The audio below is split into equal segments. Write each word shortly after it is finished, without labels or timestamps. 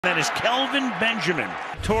That is Kelvin Benjamin.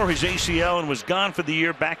 Tore his ACL and was gone for the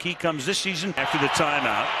year. Back he comes this season after the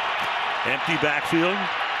timeout. Empty backfield.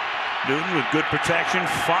 Newton with good protection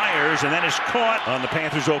fires, and that is caught on the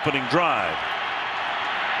Panthers' opening drive.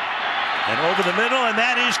 And over the middle, and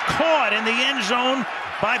that is caught in the end zone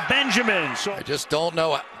by Benjamin. So I just don't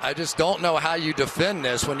know how you defend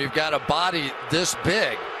this when you've got a body this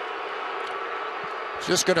big.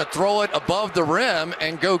 Just going to throw it above the rim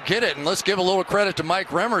and go get it. And let's give a little credit to Mike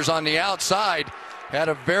Remmers on the outside. Had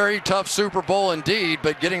a very tough Super Bowl indeed,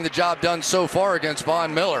 but getting the job done so far against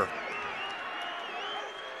Von Miller.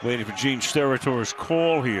 Waiting for Gene Sterator's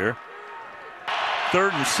call here.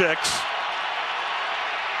 3rd and 6.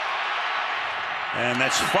 And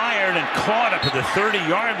that's fired and caught up at the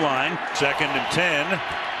 30-yard line. 2nd and 10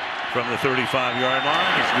 from the 35-yard line.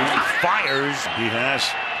 As Newton fires, he has.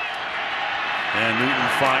 And Newton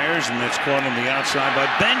fires, and that's caught on the outside by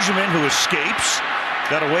Benjamin, who escapes.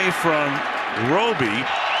 Got away from Roby.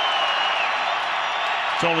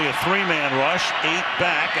 It's only a 3-man rush, 8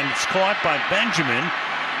 back, and it's caught by Benjamin.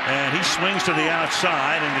 And he swings to the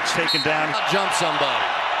outside, and it's taken down. Jump somebody.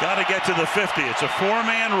 Got to get to the 50. It's a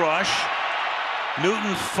 4-man rush.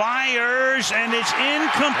 Newton fires, and it's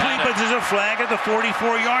incomplete, but there's a flag at the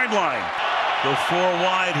 44-yard line. Go 4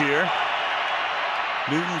 wide here.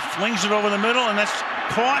 Newton flings it over the middle, and that's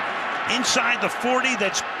caught inside the 40.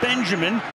 That's Benjamin.